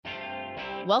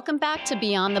Welcome back to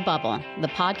Beyond the Bubble, the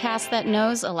podcast that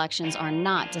knows elections are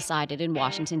not decided in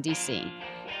Washington, D.C.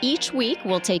 Each week,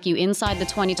 we'll take you inside the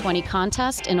 2020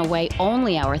 contest in a way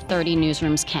only our 30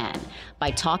 newsrooms can,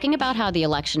 by talking about how the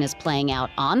election is playing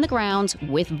out on the ground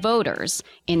with voters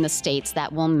in the states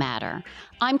that will matter.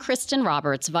 I'm Kristen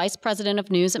Roberts, Vice President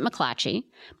of News at McClatchy,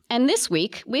 and this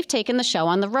week, we've taken the show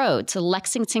on the road to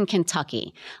Lexington,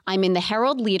 Kentucky. I'm in the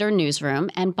Herald Leader newsroom,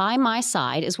 and by my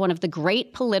side is one of the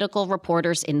great political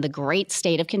reporters in the great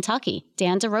state of Kentucky,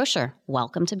 Dan DeRocher.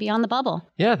 Welcome to Beyond the Bubble.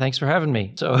 Yeah, thanks for having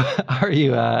me. So are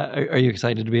you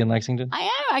excited to be in Lexington? I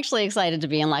am actually excited to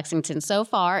be in Lexington. So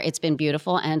far, it's been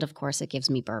beautiful, and of course, it gives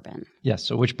me bourbon. Yes,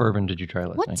 so which bourbon did you try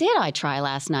last night? What did I try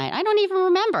last night? I don't even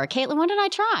remember. Caitlin, what did I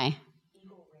try?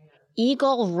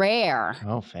 Eagle Rare.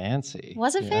 Oh, fancy.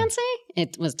 Was it fancy?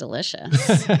 It was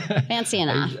delicious. Fancy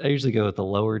enough. I usually go with the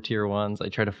lower tier ones. I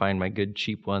try to find my good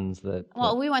cheap ones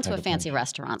Well, we went to a fancy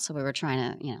restaurant, so we were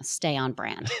trying to, stay on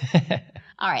brand.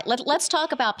 All right, let's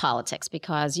talk about politics,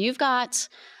 because you've got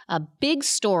a big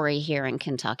story here in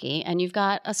Kentucky, and you've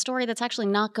got a story that's actually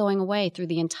not going away through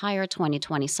the entire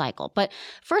 2020 cycle. But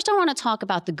first, I want to talk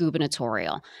about the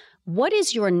gubernatorial. What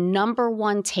is your number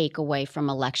one takeaway from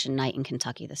election night in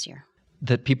Kentucky this year?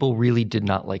 That people really did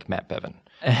not like Matt Bevin.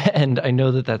 And I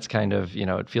know that that's kind of,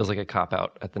 it feels like a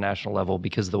cop-out at the national level,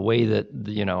 because the way that,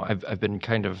 I've been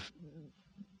kind of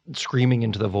screaming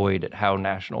into the void at how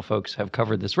national folks have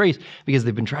covered this race, because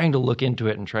they've been trying to look into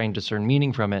it and trying to discern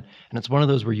meaning from it. And it's one of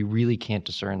those where you really can't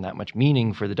discern that much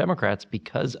meaning for the Democrats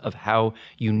because of how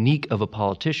unique of a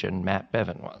politician Matt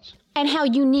Bevin was. And how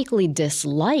uniquely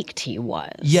disliked he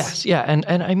was. Yes, yeah. And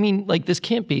I mean, this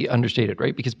can't be understated,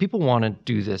 right? Because people want to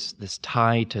do this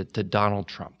tie to Donald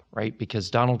Trump, right? Because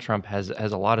Donald Trump has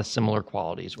a lot of similar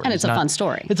qualities. And it's a fun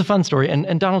story. It's a fun story.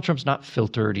 And Donald Trump's not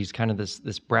filtered. He's kind of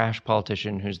this brash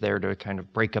politician who's there to kind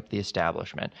of break up the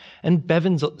establishment. And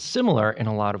Bevin's similar in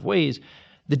a lot of ways.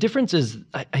 The difference is,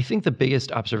 I think the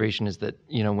biggest observation is that,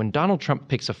 when Donald Trump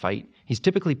picks a fight, he's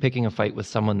typically picking a fight with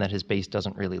someone that his base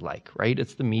doesn't really like, right?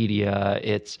 It's the media,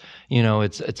 it's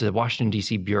a Washington,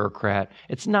 D.C. bureaucrat.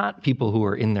 It's not people who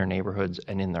are in their neighborhoods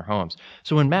and in their homes.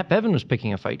 So when Matt Bevin was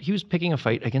picking a fight, he was picking a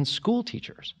fight against school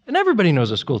teachers. And everybody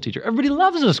knows a school teacher. Everybody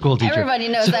loves a school teacher. Everybody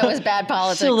knows that was bad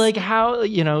politics.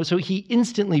 So so he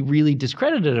instantly really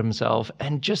discredited himself,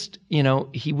 and just,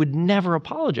 he would never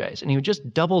apologize, and he would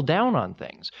just double down on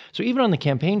things. So even on the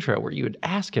campaign trail, where you would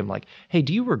ask him, hey,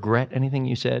 do you regret anything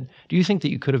you said? Do you think that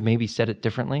you could have maybe said it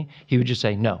differently? He would just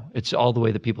say, no, it's all the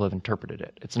way that people have interpreted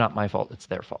it. It's not my fault, it's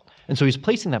their fault. And so he's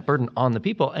placing that burden on the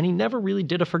people, and he never really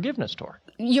did a forgiveness tour.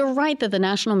 You're right that the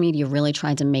national media really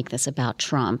tried to make this about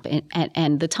Trump,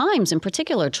 and the Times in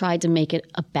particular tried to make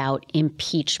it about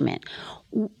impeachment.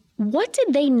 What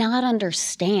did they not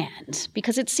understand?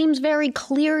 Because it seems very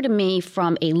clear to me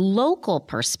from a local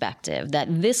perspective that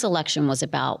this election was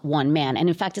about one man. And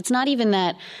in fact, it's not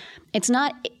that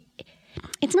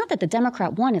the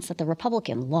Democrat won, it's that the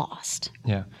Republican lost.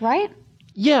 Yeah. Right?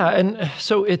 Yeah. And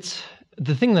so it's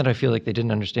the thing that I feel like they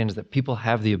didn't understand is that people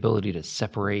have the ability to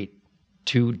separate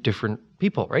two different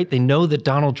people, right? They know that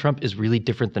Donald Trump is really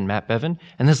different than Matt Bevin,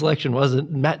 and this election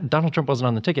Donald Trump wasn't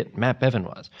on the ticket, Matt Bevin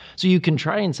was. So you can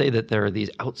try and say that there are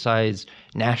these outsized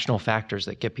national factors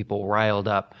that get people riled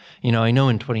up. I know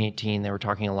in 2018 they were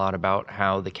talking a lot about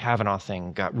how the Kavanaugh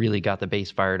thing got the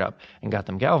base fired up and got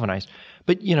them galvanized.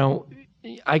 But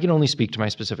I can only speak to my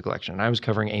specific election. I was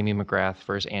covering Amy McGrath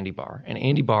versus Andy Barr, and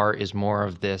Andy Barr is more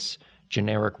of this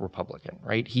generic Republican,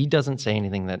 right? He doesn't say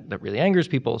anything that really angers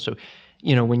people. So,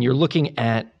 when you're looking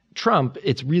at Trump,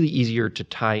 it's really easier to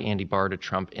tie Andy Barr to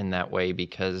Trump in that way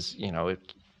because,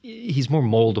 he's more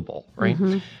moldable, right?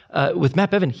 Mm-hmm. With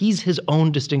Matt Bevin, he's his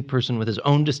own distinct person with his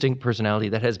own distinct personality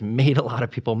that has made a lot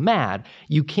of people mad.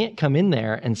 You can't come in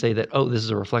there and say that, oh, this is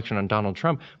a reflection on Donald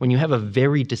Trump when you have a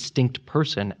very distinct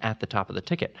person at the top of the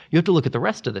ticket. You have to look at the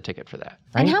rest of the ticket for that.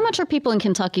 Right? And how much are people in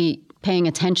Kentucky paying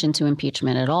attention to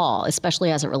impeachment at all,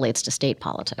 especially as it relates to state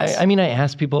politics? I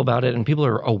asked people about it, and people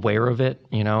are aware of it.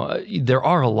 There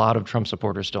are a lot of Trump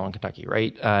supporters still in Kentucky,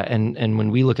 right? And when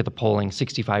we look at the polling,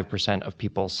 65% of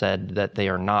people said that they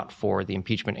are not for the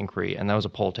impeachment inquiry, and that was a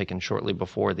poll taken shortly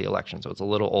before the election, so it's a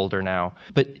little older now.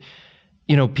 But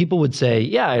people would say,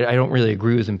 yeah, I don't really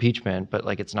agree with impeachment, but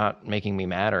it's not making me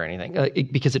mad or anything,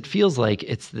 because it feels like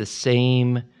it's the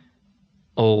same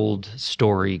old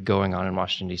story going on in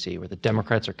Washington, D.C., where the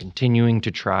Democrats are continuing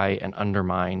to try and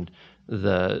undermine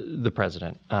the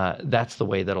president. That's the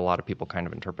way that a lot of people kind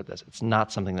of interpret this. It's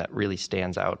not something that really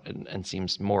stands out and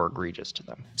seems more egregious to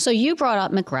them. So you brought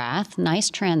up McGrath. Nice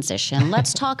transition.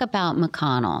 Let's talk about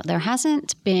McConnell. There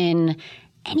hasn't been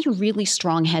any really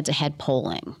strong head-to-head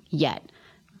polling yet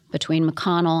between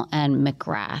McConnell and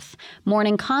McGrath.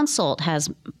 Morning Consult has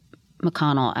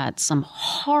McConnell at some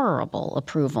horrible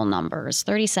approval numbers,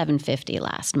 3750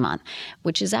 last month,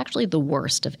 which is actually the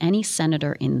worst of any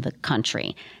senator in the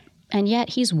country. And yet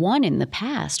he's won in the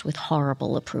past with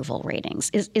horrible approval ratings.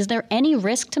 Is there any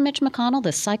risk to Mitch McConnell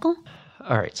this cycle?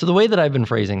 All right. So the way that I've been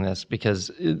phrasing this, because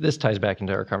this ties back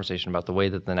into our conversation about the way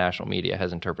that the national media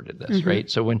has interpreted this, right?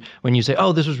 So when you say,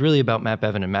 oh, this was really about Matt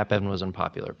Bevin and Matt Bevin was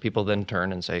unpopular, people then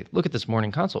turn and say, look at this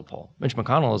Morning Consult poll. Mitch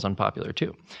McConnell is unpopular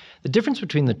too. The difference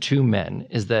between the two men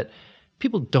is that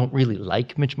people don't really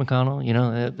like Mitch McConnell. You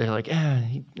know, they're like,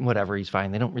 whatever, he's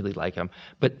fine. They don't really like him.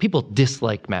 But people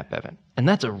dislike Matt Bevin. And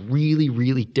that's a really,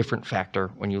 really different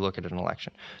factor when you look at an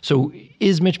election. So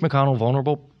is Mitch McConnell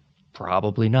vulnerable?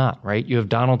 Probably not, right? You have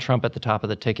Donald Trump at the top of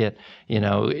the ticket. You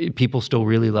know, people still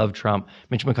really love Trump.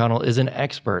 Mitch McConnell is an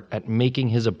expert at making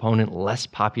his opponent less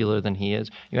popular than he is.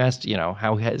 You asked, you know,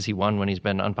 how has he won when he's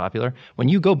been unpopular? When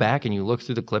you go back and you look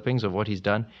through the clippings of what he's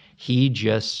done, he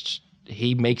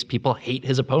makes people hate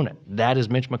his opponent. That is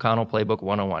Mitch McConnell playbook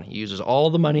 101. He uses all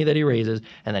the money that he raises,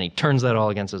 and then he turns that all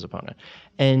against his opponent.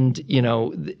 And, you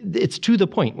know, it's to the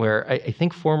point where I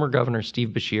think former Governor Steve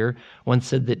Beshear once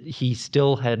said that he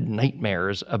still had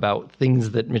nightmares about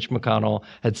things that Mitch McConnell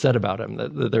had said about him,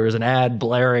 that there was an ad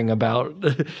blaring about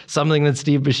something that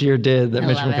Steve Beshear did that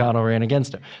Mitch McConnell ran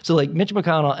against him. So, like, Mitch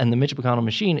McConnell and the Mitch McConnell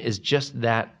machine is just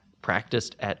that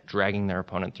practiced at dragging their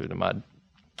opponent through the mud.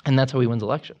 And that's how he wins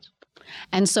elections.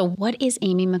 And so what is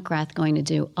Amy McGrath going to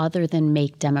do other than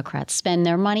make Democrats spend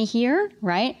their money here,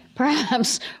 right?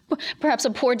 Perhaps a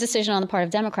poor decision on the part of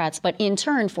Democrats, but in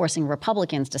turn forcing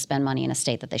Republicans to spend money in a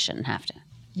state that they shouldn't have to.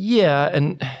 Yeah,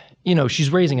 and you know, she's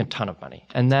raising a ton of money.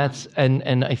 And that's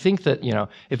and I think that, you know,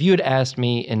 if you had asked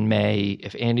me in May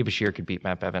if Andy Beshear could beat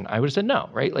Matt Bevin, I would have said no,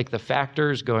 right? Like the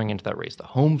factors going into that race, the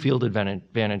home field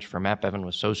advantage for Matt Bevin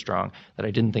was so strong that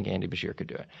I didn't think Andy Beshear could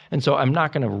do it. And so I'm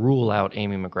not going to rule out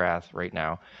Amy McGrath right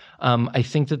now. I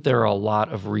think that there are a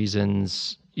lot of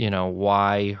reasons, you know,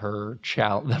 why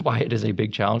why it is a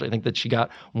big challenge. I think that she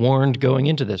got warned going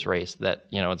into this race that,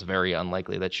 you know, it's very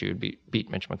unlikely that she would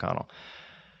beat Mitch McConnell.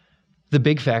 The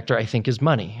big factor, I think, is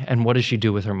money. And what does she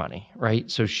do with her money,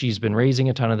 right? So she's been raising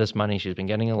a ton of this money. She's been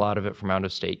getting a lot of it from out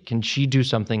of state. Can she do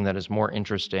something that is more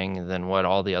interesting than what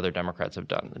all the other Democrats have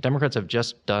done? The Democrats have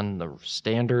just done the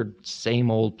standard,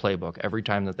 same old playbook every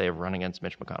time that they have run against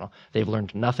Mitch McConnell. They've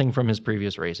learned nothing from his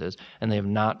previous races, and they have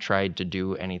not tried to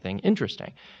do anything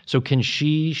interesting. So can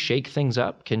she shake things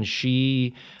up? Can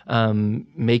she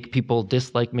make people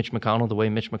dislike Mitch McConnell the way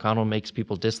Mitch McConnell makes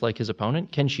people dislike his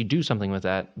opponent? Can she do something with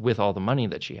that, with all the money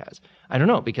that she has? I don't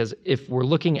know, because if we're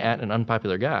looking at an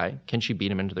unpopular guy, can she beat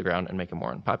him into the ground and make him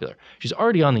more unpopular? She's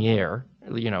already on the air,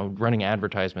 you know, running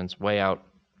advertisements way out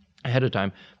ahead of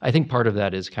time. I think part of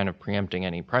that is kind of preempting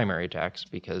any primary attacks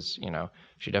because, you know,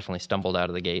 she definitely stumbled out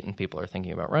of the gate and people are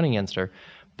thinking about running against her.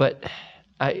 But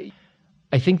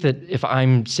I think that if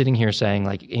I'm sitting here saying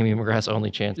like Amy McGrath's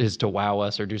only chance is to wow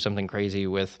us or do something crazy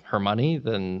with her money,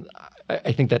 then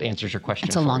I think that answers your question.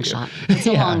 It's a long shot. It's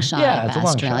a long shot. Yeah, it's a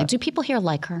long shot. Do people here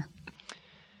like her?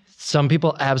 Some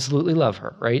people absolutely love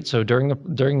her, right? So during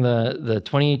the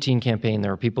 2018 campaign,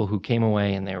 there were people who came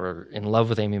away and they were in love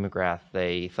with Amy McGrath.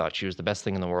 They thought she was the best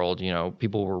thing in the world. You know,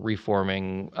 people were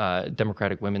reforming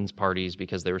Democratic women's parties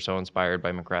because they were so inspired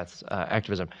by McGrath's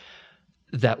activism.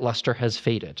 That luster has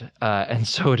faded. And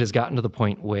so it has gotten to the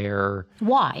point where...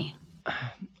 Why?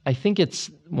 I think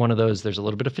it's one of those, there's a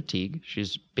little bit of fatigue.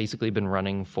 She's basically been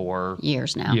running for...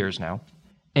 Years now.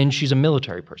 And she's a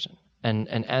military person. And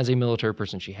as a military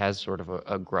person, she has sort of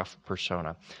a gruff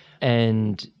persona.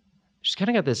 And she's kind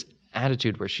of got this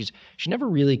attitude where she never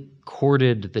really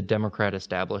courted the Democrat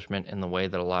establishment in the way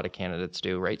that a lot of candidates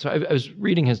do, right? So I was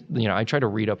reading I try to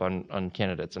read up on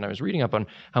candidates, and I was reading up on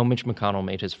how Mitch McConnell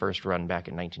made his first run back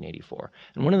in 1984.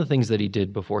 And one of the things that he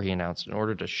did before he announced in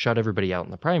order to shut everybody out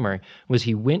in the primary was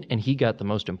he went and he got the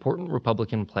most important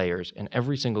Republican players in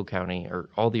every single county or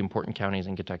all the important counties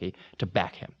in Kentucky to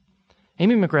back him.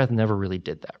 Amy McGrath never really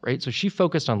did that, right? So she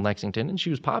focused on Lexington, and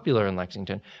she was popular in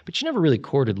Lexington, but she never really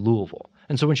courted Louisville.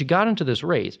 And so when she got into this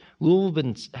race,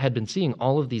 Louisville had been seeing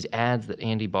all of these ads that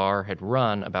Andy Barr had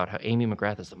run about how Amy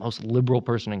McGrath is the most liberal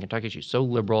person in Kentucky. She's so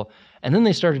liberal. And then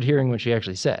they started hearing what she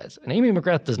actually says. And Amy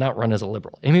McGrath does not run as a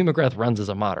liberal. Amy McGrath runs as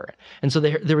a moderate. And so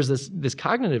there was this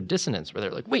cognitive dissonance where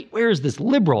they're like, wait, where is this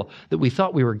liberal that we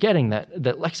thought we were getting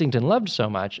that Lexington loved so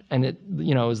much? And it,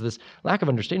 you know, is this lack of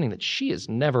understanding that she has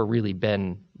never really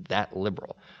been that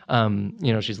liberal.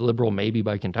 She's liberal maybe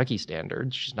by Kentucky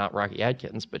standards. She's not Rocky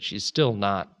Adkins, but she's still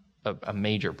not a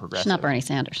major progressive. She's not Bernie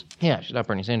Sanders. Yeah, she's not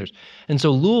Bernie Sanders. And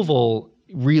so Louisville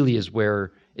really is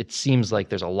where it seems like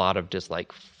there's a lot of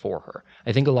dislike for her.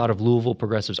 I think a lot of Louisville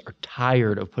progressives are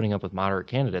tired of putting up with moderate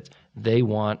candidates. They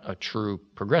want a true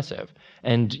progressive.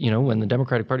 And, when the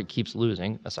Democratic Party keeps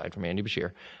losing, aside from Andy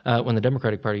Beshear, when the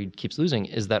Democratic Party keeps losing,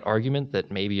 is that argument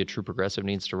that maybe a true progressive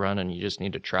needs to run and you just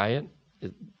need to try it?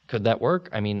 Could that work?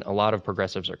 I mean, a lot of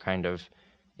progressives are kind of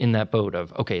in that boat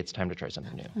of, okay, it's time to try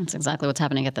something new. That's exactly what's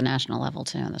happening at the national level,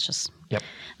 too. That's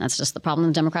just the problem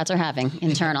the Democrats are having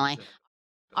internally.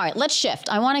 All right, let's shift.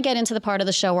 I want to get into the part of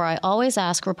the show where I always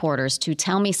ask reporters to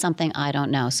tell me something I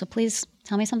don't know. So please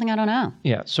tell me something I don't know.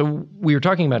 Yeah, so we were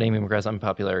talking about Amy McGrath's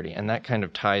unpopularity, and that kind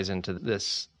of ties into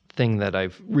this thing that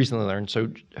I've recently learned.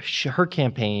 So her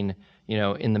campaign,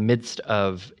 in the midst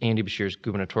of Andy Beshear's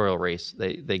gubernatorial race,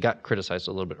 they got criticized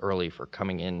a little bit early for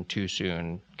coming in too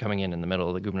soon, coming in the middle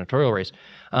of the gubernatorial race.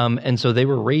 And so they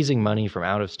were raising money from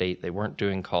out of state. They weren't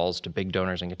doing calls to big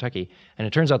donors in Kentucky. And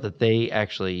it turns out that they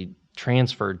actually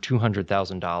transferred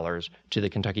 $200,000 to the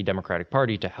Kentucky Democratic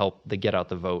Party to help the Get Out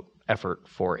the Vote effort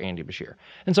for Andy Beshear.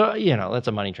 And so, that's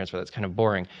a money transfer that's kind of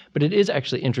boring. But it is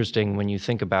actually interesting when you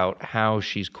think about how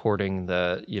she's courting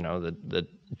the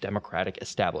Democratic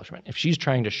establishment. If she's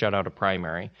trying to shut out a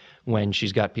primary when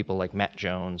she's got people like Matt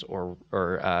Jones or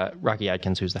Rocky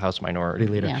Adkins, who's the House Minority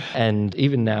Leader, and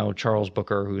even now Charles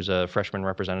Booker, who's a freshman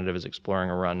representative, is exploring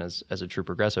a run as a true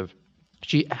progressive,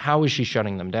 how is she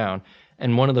shutting them down?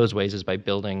 And one of those ways is by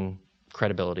building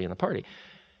credibility in the party.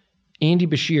 Andy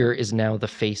Beshear is now the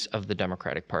face of the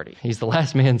Democratic Party. He's the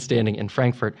last man standing in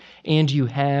Frankfort. And you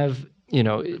have,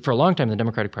 for a long time, the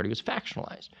Democratic Party was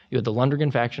factionalized. You had the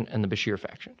Lundergan faction and the Beshear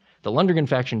faction. The Lundergan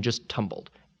faction just tumbled.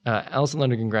 Alison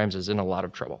Lundergan Grimes is in a lot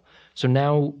of trouble. So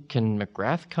now can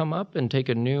McGrath come up and take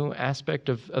a new aspect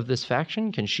of this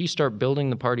faction? Can she start building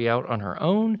the party out on her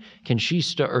own? Can she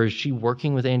or is she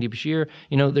working with Andy Beshear?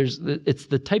 It's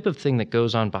the type of thing that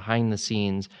goes on behind the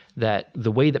scenes, that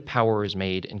the way that power is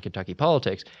made in Kentucky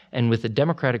politics. And with the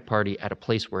Democratic Party at a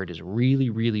place where it is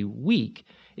really, really weak,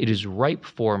 it is ripe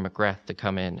for McGrath to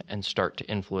come in and start to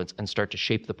influence and start to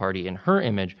shape the party in her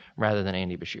image rather than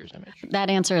Andy Beshear's image. That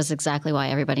answer is exactly why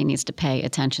everybody needs to pay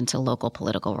attention to local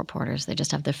political reporters. They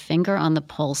just have their finger on the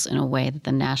pulse in a way that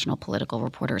the national political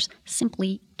reporters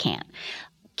simply can't.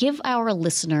 Give our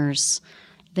listeners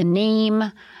the name,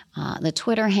 the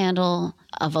Twitter handle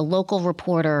of a local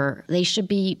reporter they should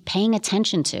be paying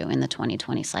attention to in the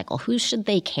 2020 cycle. Who should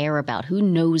they care about? Who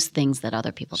knows things that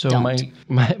other people don't?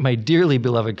 So my dearly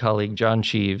beloved colleague, John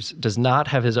Cheeves, does not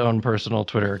have his own personal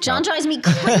Twitter account. John drives me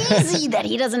crazy that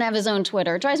he doesn't have his own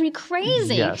Twitter. It drives me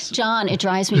crazy. Yes. John, it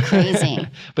drives me crazy.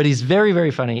 But he's very,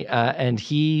 very funny, and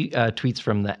he tweets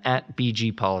from the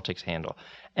 @BG Politics handle.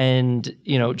 And,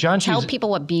 John Cheeves... Tell people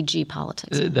what BG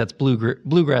Politics is. That's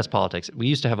Bluegrass Politics. We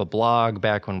used to have a blog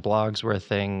back when blogs were a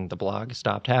thing. The blog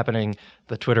stopped happening.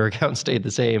 The Twitter account stayed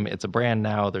the same. It's a brand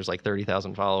now. There's like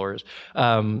 30,000 followers.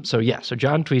 So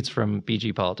John tweets from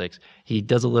BG Politics. He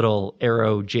does a little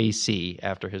arrow JC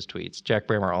after his tweets. Jack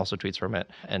Brammer also tweets from it,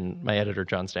 and my editor,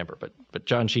 John Stamper. But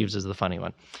John Cheeves is the funny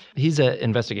one. He's an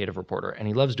investigative reporter, and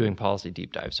he loves doing policy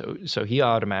deep dives. So he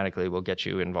automatically will get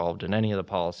you involved in any of the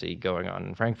policy going on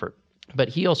in Frankfort. But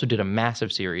he also did a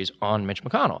massive series on Mitch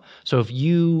McConnell. So if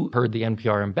you heard the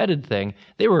NPR Embedded thing,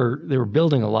 they were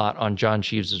building a lot on John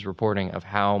Cheeves' reporting of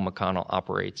how McConnell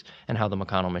operates and how the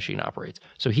McConnell machine operates.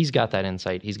 So he's got that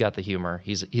insight. He's got the humor.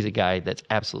 He's a guy that's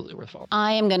absolutely worth following.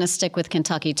 I am going to stick with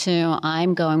Kentucky, too.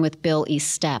 I'm going with Bill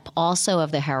Estep, also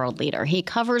of the Herald Leader. He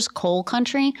covers coal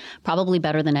country probably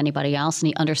better than anybody else, and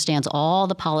he understands all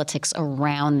the politics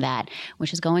around that,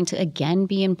 which is going to, again,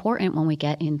 be important when we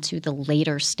get into the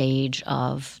later stage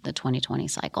of the 2020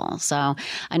 cycle. So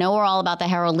I know we're all about the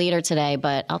Herald Leader today,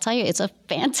 but I'll tell you, it's a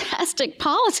fantastic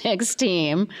politics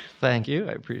team. Thank you.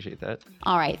 I appreciate that.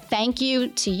 All right. Thank you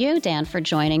to you, Dan, for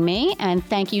joining me. And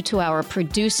thank you to our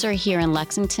producer here in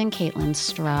Lexington, Caitlin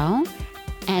Stroh,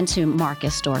 and to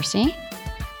Marcus Dorsey.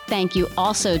 Thank you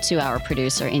also to our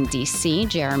producer in D.C.,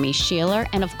 Jeremy Sheeler.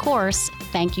 And of course,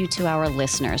 thank you to our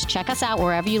listeners. Check us out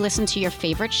wherever you listen to your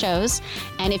favorite shows.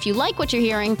 And if you like what you're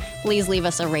hearing, please leave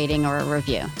us a rating or a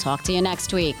review. Talk to you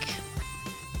next week.